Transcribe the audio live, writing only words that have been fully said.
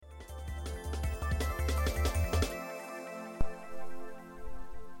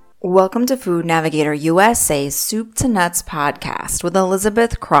Welcome to Food Navigator USA's Soup to Nuts podcast with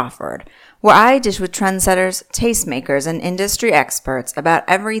Elizabeth Crawford, where I dish with trendsetters, tastemakers, and industry experts about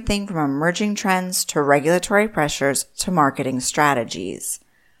everything from emerging trends to regulatory pressures to marketing strategies.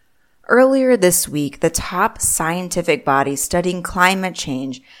 Earlier this week, the top scientific body studying climate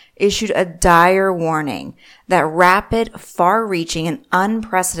change issued a dire warning that rapid, far-reaching, and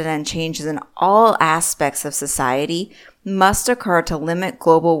unprecedented changes in all aspects of society must occur to limit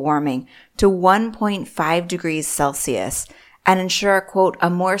global warming to 1.5 degrees Celsius and ensure, quote, a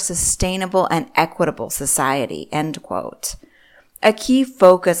more sustainable and equitable society, end quote. A key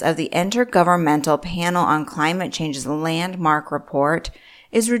focus of the Intergovernmental Panel on Climate Change's landmark report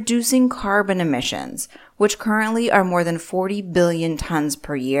is reducing carbon emissions, which currently are more than 40 billion tons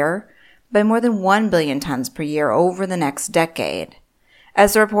per year, by more than 1 billion tons per year over the next decade.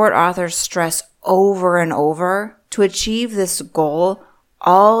 As the report authors stress over and over, to achieve this goal,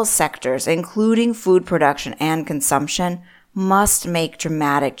 all sectors, including food production and consumption, must make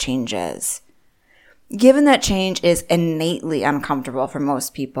dramatic changes. Given that change is innately uncomfortable for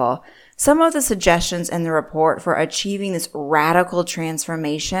most people, some of the suggestions in the report for achieving this radical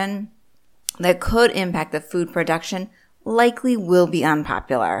transformation that could impact the food production likely will be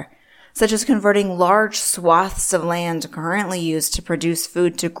unpopular, such as converting large swaths of land currently used to produce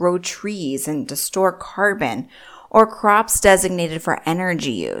food to grow trees and to store carbon, or crops designated for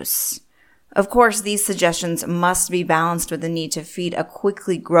energy use. Of course, these suggestions must be balanced with the need to feed a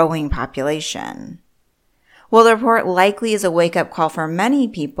quickly growing population. While the report likely is a wake-up call for many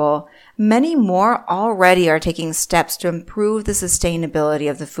people, many more already are taking steps to improve the sustainability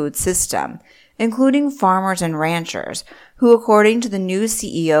of the food system, including farmers and ranchers, who, according to the new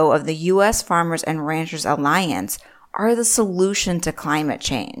CEO of the U.S. Farmers and Ranchers Alliance, are the solution to climate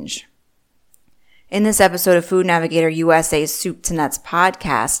change. In this episode of Food Navigator USA's Soup to Nuts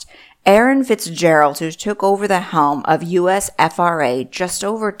podcast, Aaron Fitzgerald, who took over the helm of US FRA just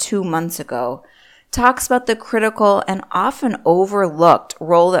over 2 months ago, talks about the critical and often overlooked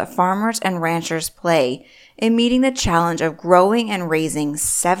role that farmers and ranchers play in meeting the challenge of growing and raising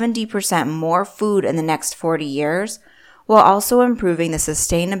 70% more food in the next 40 years, while also improving the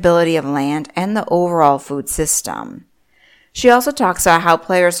sustainability of land and the overall food system. She also talks about how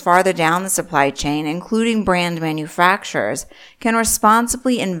players farther down the supply chain, including brand manufacturers, can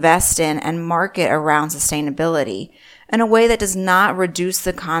responsibly invest in and market around sustainability in a way that does not reduce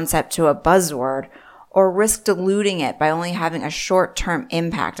the concept to a buzzword or risk diluting it by only having a short-term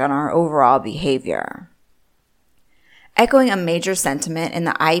impact on our overall behavior. Echoing a major sentiment in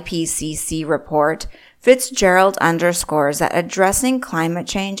the IPCC report, Fitzgerald underscores that addressing climate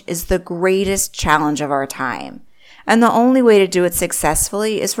change is the greatest challenge of our time. And the only way to do it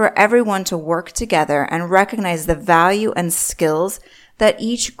successfully is for everyone to work together and recognize the value and skills that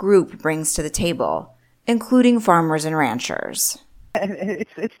each group brings to the table, including farmers and ranchers.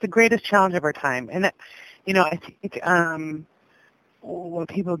 It's the greatest challenge of our time. And, I think what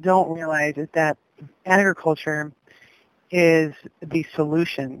people don't realize is that agriculture is the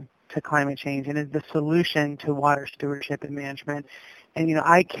solution to climate change and is the solution to water stewardship and management. And,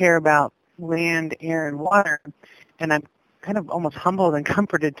 I care about land, air, and water. And I'm kind of almost humbled and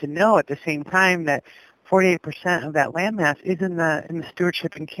comforted to know at the same time that 48% of that landmass is in the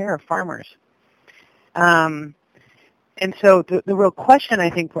stewardship and care of farmers. And so the real question,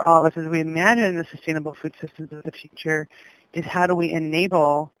 I think, for all of us as we imagine the sustainable food systems of the future is how do we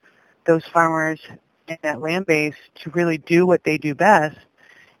enable those farmers and that land base to really do what they do best.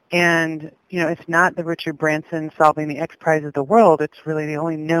 And, it's not the Richard Branson solving the X Prize of the world. It's really the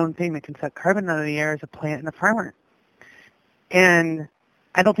only known thing that can suck carbon out of the air is a plant and a farmer. And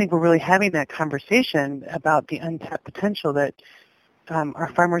I don't think we're really having that conversation about the untapped potential that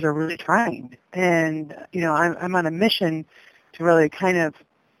our farmers are really trying. And, I'm on a mission to really kind of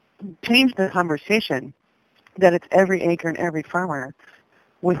change the conversation that it's every acre and every farmer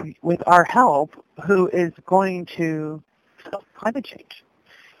with our help who is going to solve climate change.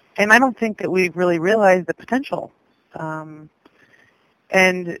 And I don't think that we've really realized the potential. And,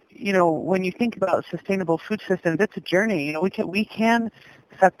 when you think about sustainable food systems, it's a journey. We can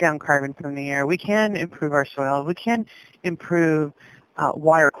suck down carbon from the air. We can improve our soil. We can improve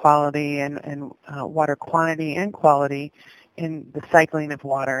water quality and water quantity and quality in the cycling of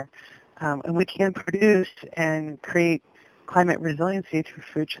water. And we can produce and create climate resiliency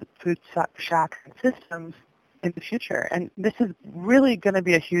through food shock systems in the future. And this is really going to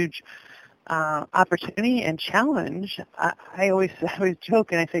be a huge opportunity and challenge. I always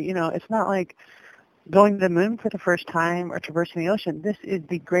joke and I say, it's not like going to the moon for the first time or traversing the ocean. This is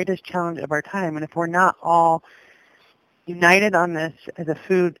the greatest challenge of our time. And if we're not all united on this as a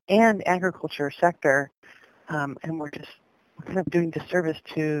food and agriculture sector, and we're kind of doing disservice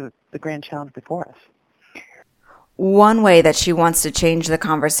to the grand challenge before us. One way that she wants to change the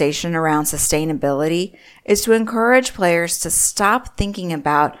conversation around sustainability is to encourage players to stop thinking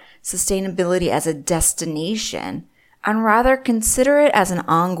about sustainability as a destination and rather consider it as an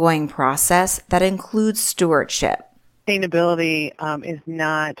ongoing process that includes stewardship. Sustainability is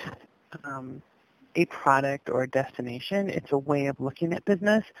not a product or a destination. It's a way of looking at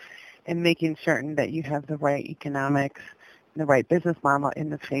business and making certain that you have the right economics and the right business model in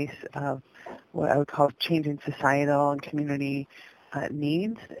the face of what I would call changing societal and community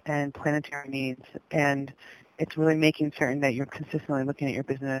needs and planetary needs. And it's really making certain that you're consistently looking at your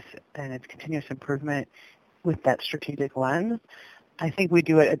business and its continuous improvement with that strategic lens. I think we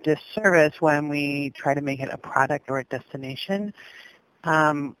do it a disservice when we try to make it a product or a destination.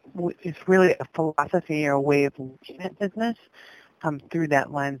 It's really a philosophy or a way of looking at business through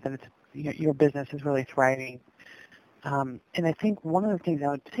that lens, and your business is really thriving. And I think one of the things I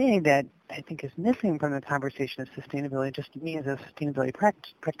would say that I think is missing from the conversation of sustainability, just me as a sustainability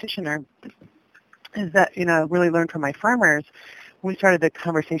practitioner, is that, I really learned from my farmers when we started the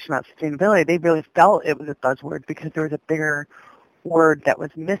conversation about sustainability, they really felt it was a buzzword because there was a bigger word that was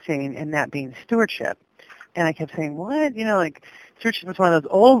missing, and that being stewardship. And I kept saying, what? Stewardship was one of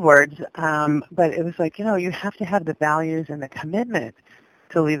those old words, but it was like, you have to have the values and the commitment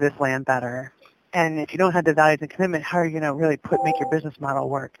to leave this land better. And if you don't have the values and commitment, how are you going to really make your business model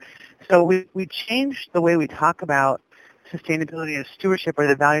work? So we changed the way we talk about sustainability as stewardship, or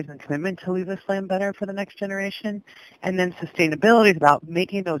the values and commitment to leave this land better for the next generation. And then sustainability is about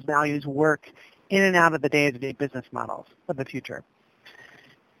making those values work in and out of the day-to-day business models of the future.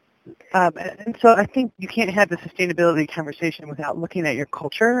 And so I think you can't have the sustainability conversation without looking at your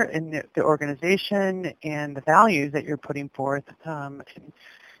culture and the organization and the values that you're putting forth. And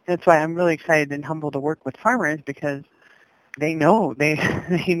that's why I'm really excited and humbled to work with farmers, because they know they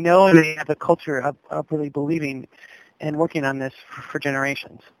know, and they have a culture of really believing and working on this for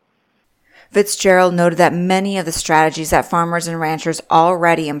generations. Fitzgerald noted that many of the strategies that farmers and ranchers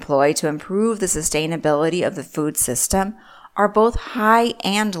already employ to improve the sustainability of the food system are both high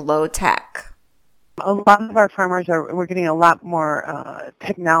and low tech. A lot of our farmers we're getting a lot more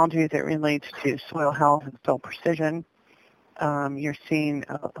technology that relates to soil health and soil precision. You're seeing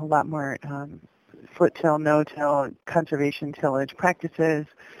a lot more foot till, no-till, conservation tillage practices.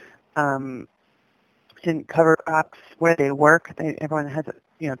 In cover crops where they work, everyone has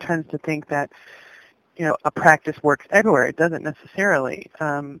tends to think that a practice works everywhere. It doesn't necessarily.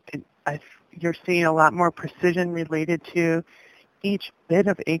 You're seeing a lot more precision related to each bit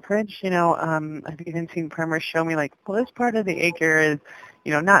of acreage. I've even seen farmers show me this part of the acre is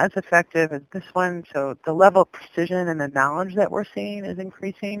not as effective as this one. So the level of precision and the knowledge that we're seeing is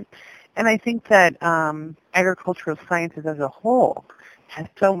increasing. And I think that agricultural sciences as a whole has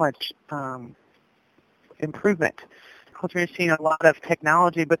so much improvement. Culture is seeing a lot of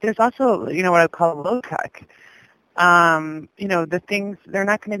technology, but there's also, what I call low tech. The things, they're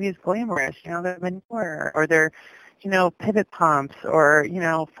not going to be as glamorous. They're manure, or they're, pivot pumps, or,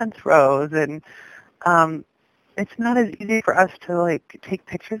 fence rows, and it's not as easy for us to take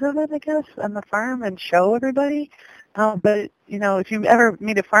pictures of it, I guess, on the farm and show everybody. But if you ever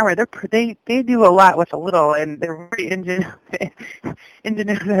meet a farmer, they do a lot with a little, and they're very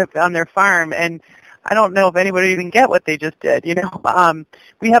ingenuitive on their farm. And I don't know if anybody even get what they just did.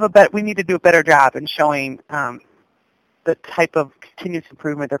 We need to do a better job in showing the type of continuous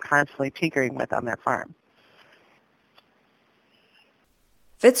improvement they're constantly tinkering with on their farm.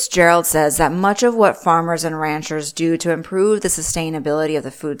 Fitzgerald says that much of what farmers and ranchers do to improve the sustainability of the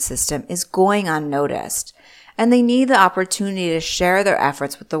food system is going unnoticed, and they need the opportunity to share their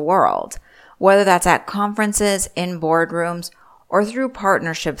efforts with the world, whether that's at conferences, in boardrooms, or through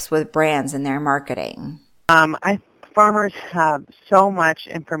partnerships with brands in their marketing. Farmers have so much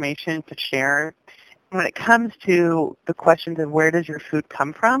information to share. When it comes to the questions of where does your food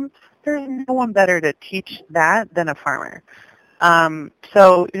come from, there's no one better to teach that than a farmer.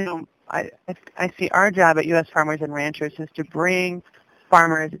 So I see our job at U.S. Farmers and Ranchers is to bring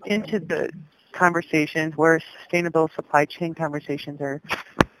farmers into the conversations where sustainable supply chain conversations are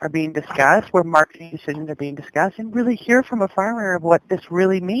being discussed, where marketing decisions are being discussed, and really hear from a farmer of what this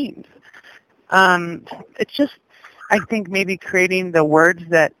really means. It's just, I think, maybe creating the words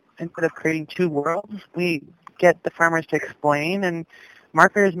that, instead of creating two worlds, we get the farmers to explain, and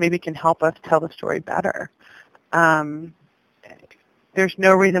marketers maybe can help us tell the story better. There's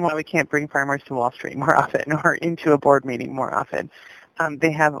no reason why we can't bring farmers to Wall Street more often, or into a board meeting more often.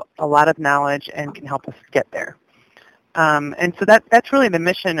 They have a lot of knowledge and can help us get there. And so that's really the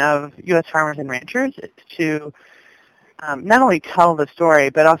mission of U.S. Farmers and Ranchers, is to not only tell the story,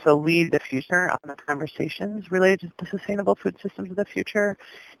 but also lead the future on the conversations related to sustainable food systems of the future,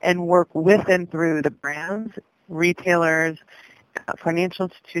 and work with and through the brands, retailers, financial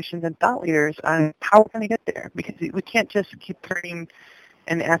institutions, and thought leaders on how we're going to get there. Because we can't just keep turning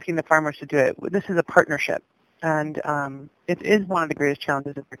and asking the farmers to do it. This is a partnership, and it is one of the greatest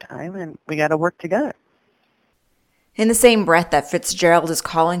challenges of our time, and we got to work together. In the same breath that Fitzgerald is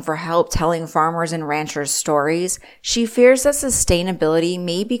calling for help telling farmers and ranchers stories, she fears that sustainability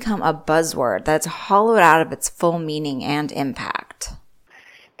may become a buzzword that's hollowed out of its full meaning and impact.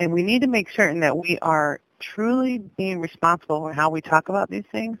 And we need to make certain that we are truly being responsible in how we talk about these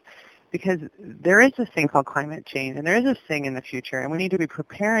things, because there is this thing called climate change, and there is this thing in the future, and we need to be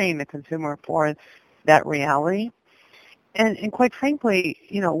preparing the consumer for that reality. And quite frankly,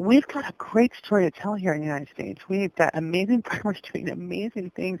 we've got a great story to tell here in the United States. We've got amazing farmers doing amazing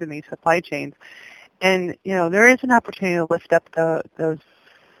things in these supply chains. And, there is an opportunity to lift up those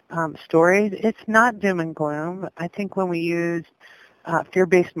stories. It's not doom and gloom. I think when we use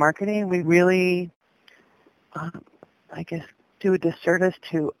fear-based marketing, we really, do a disservice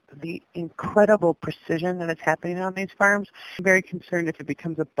to the incredible precision that is happening on these farms. I'm very concerned if it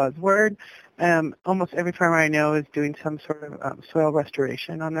becomes a buzzword. Almost every farmer I know is doing some sort of soil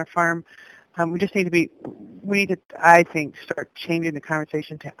restoration on their farm. We need to, I think, start changing the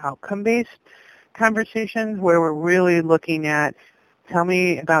conversation to outcome-based conversations where we're really looking at, tell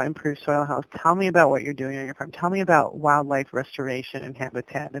me about improved soil health, tell me about what you're doing on your farm, tell me about wildlife restoration and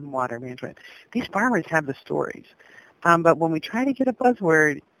habitat and water management. These farmers have the stories. But when we try to get a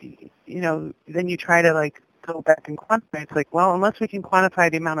buzzword, then you try to go back and quantify. It's well, unless we can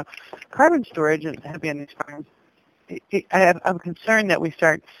quantify the amount of carbon storage that's happening on these farms, I'm concerned that we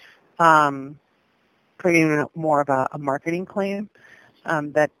start creating more of a marketing claim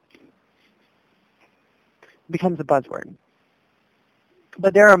that becomes a buzzword.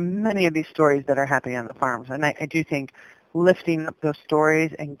 But there are many of these stories that are happening on the farms, and I do think lifting up those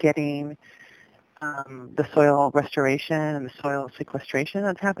stories and getting the soil restoration and the soil sequestration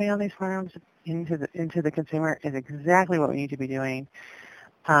that's happening on these farms into the consumer is exactly what we need to be doing.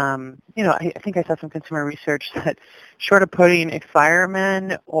 I think I saw some consumer research that short of putting a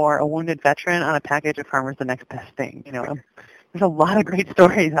fireman or a wounded veteran on a package of farmers, the next best thing. There's a lot of great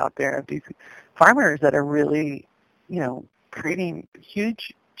stories out there of these farmers that are really, creating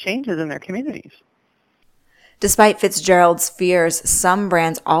huge changes in their communities. Despite Fitzgerald's fears, some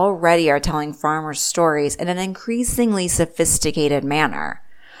brands already are telling farmers stories in an increasingly sophisticated manner.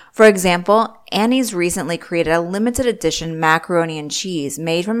 For example, Annie's recently created a limited edition macaroni and cheese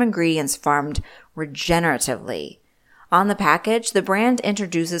made from ingredients farmed regeneratively. On the package, the brand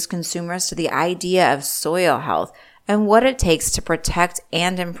introduces consumers to the idea of soil health and what it takes to protect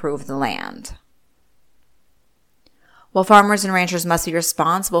and improve the land. While farmers and ranchers must be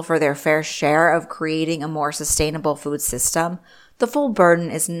responsible for their fair share of creating a more sustainable food system, the full burden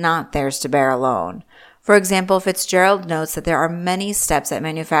is not theirs to bear alone. For example, Fitzgerald notes that there are many steps that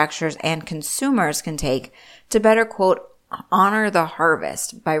manufacturers and consumers can take to better, quote, honor the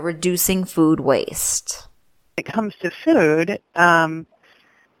harvest by reducing food waste. When it comes to food, 34%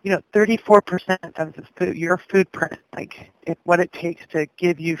 of your food print, what it takes to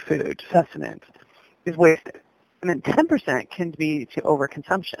give you food, sustenance, is wasted. And then 10% can be to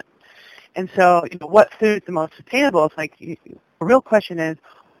overconsumption. And so, what food is the most sustainable? It's the real question is,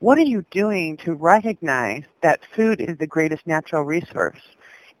 what are you doing to recognize that food is the greatest natural resource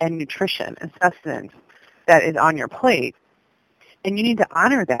and nutrition and sustenance that is on your plate? And you need to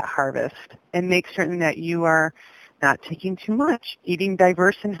honor that harvest and make certain that you are not taking too much, eating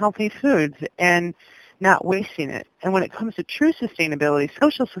diverse and healthy foods, and not wasting it. And when it comes to true sustainability,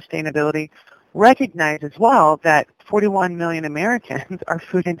 social sustainability, recognize as well that 41 million Americans are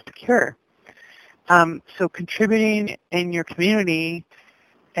food insecure. So contributing in your community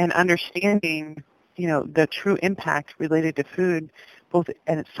and understanding, the true impact related to food, both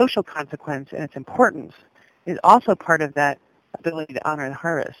and its social consequence and its importance, is also part of that ability to honor the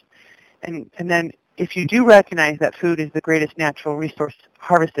harvest. And then if you do recognize that food is the greatest natural resource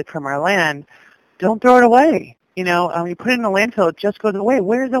harvested from our land, don't throw it away. You put it in a landfill, it just goes away.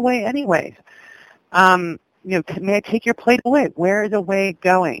 Where's the away anyways? May I take your plate away? Where is the away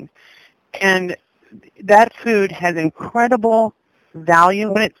going? And that food has incredible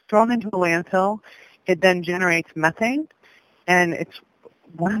value. When it's thrown into a landfill, it then generates methane, and it's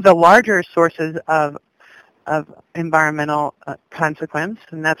one of the larger sources of environmental consequence,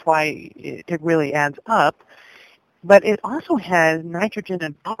 and that's why it really adds up. but it also has nitrogen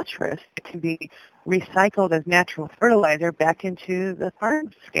and phosphorus that can be recycled as natural fertilizer back into the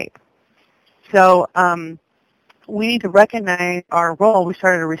farmscape. So we need to recognize our role. We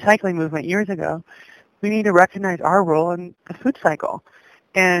started a recycling movement years ago. We need to recognize our role in the food cycle.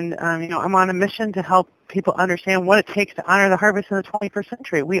 And, I'm on a mission to help people understand what it takes to honor the harvest in the 21st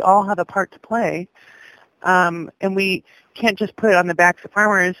century. We all have a part to play, and we can't just put it on the backs of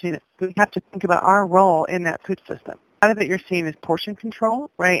farmers. We have to think about our role in that food system. A lot of it you're seeing is portion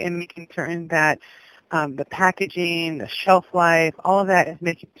control, right, and making certain that the packaging, the shelf life, all of that is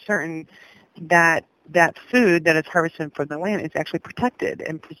making certain that that food that is harvested from the land is actually protected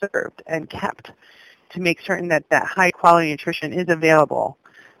and preserved and kept to make certain that that high-quality nutrition is available.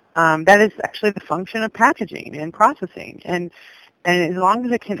 That is actually the function of packaging and processing. And as long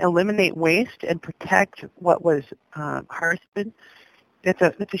as it can eliminate waste and protect what was harvested, that's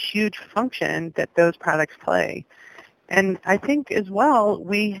a huge function that those products play. And I think as well,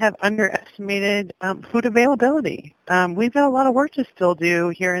 we have underestimated food availability. We've got a lot of work to still do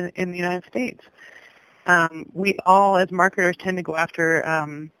here in the United States. We all, as marketers, tend to go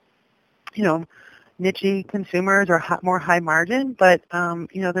after, niche consumers or more high margin, but,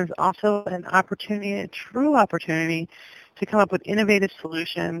 there's also an opportunity, a true opportunity, to come up with innovative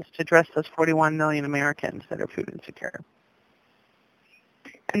solutions to address those 41 million Americans that are food insecure.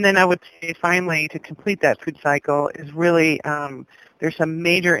 And then I would say, finally, to complete that food cycle is really, there's some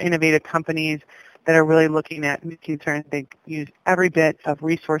major innovative companies that are really looking at making certain they use every bit of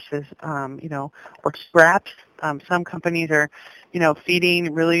resources, or scraps. Some companies are,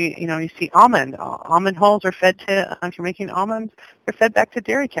 feeding really, you see almond hulls are fed to, if you're making almonds, they're fed back to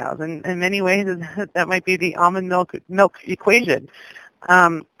dairy cows. And in many ways, that might be the almond milk equation.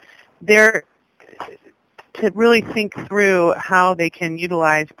 They're to really think through how they can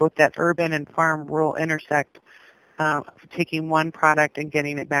utilize both that urban and farm-rural intersect, taking one product and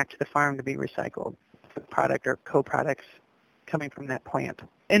getting it back to the farm to be recycled, the product or co-products coming from that plant.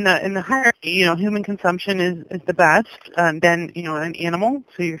 In the hierarchy, human consumption is the best, then, an animal,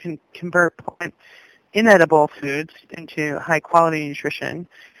 so you can convert plant inedible foods into high-quality nutrition,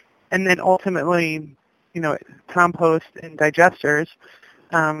 and then ultimately, compost and digesters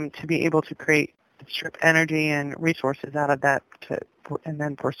to be able to strip energy and resources out of that, and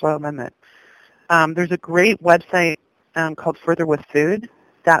then for soil amendment. There's a great website called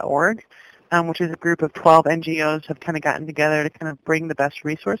furtherwithfood.org, which is a group of 12 NGOs have kind of gotten together to kind of bring the best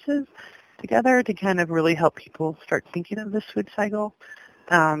resources together to kind of really help people start thinking of this food cycle.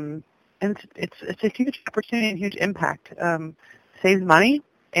 And it's a huge opportunity and huge impact. Saves money,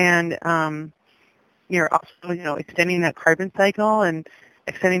 and you're also extending that carbon cycle and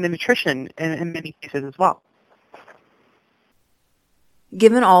extending the nutrition in many cases as well.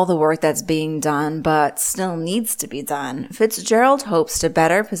 Given all the work that's being done but still needs to be done, Fitzgerald hopes to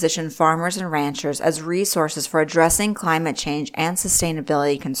better position farmers and ranchers as resources for addressing climate change and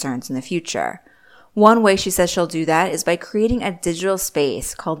sustainability concerns in the future. One way she says she'll do that is by creating a digital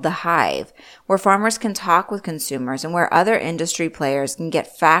space called The Hive, where farmers can talk with consumers and where other industry players can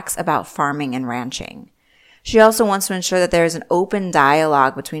get facts about farming and ranching. She also wants to ensure that there is an open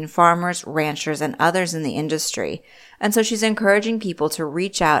dialogue between farmers, ranchers, and others in the industry, and so she's encouraging people to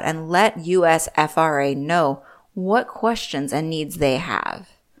reach out and let USFRA know what questions and needs they have.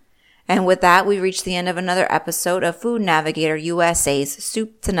 And with that, we reach the end of another episode of Food Navigator USA's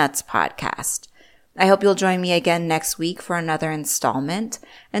Soup to Nuts podcast. I hope you'll join me again next week for another installment,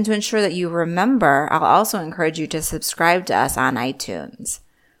 and to ensure that you remember, I'll also encourage you to subscribe to us on iTunes.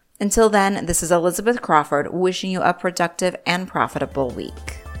 Until then, this is Elizabeth Crawford wishing you a productive and profitable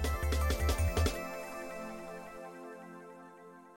week.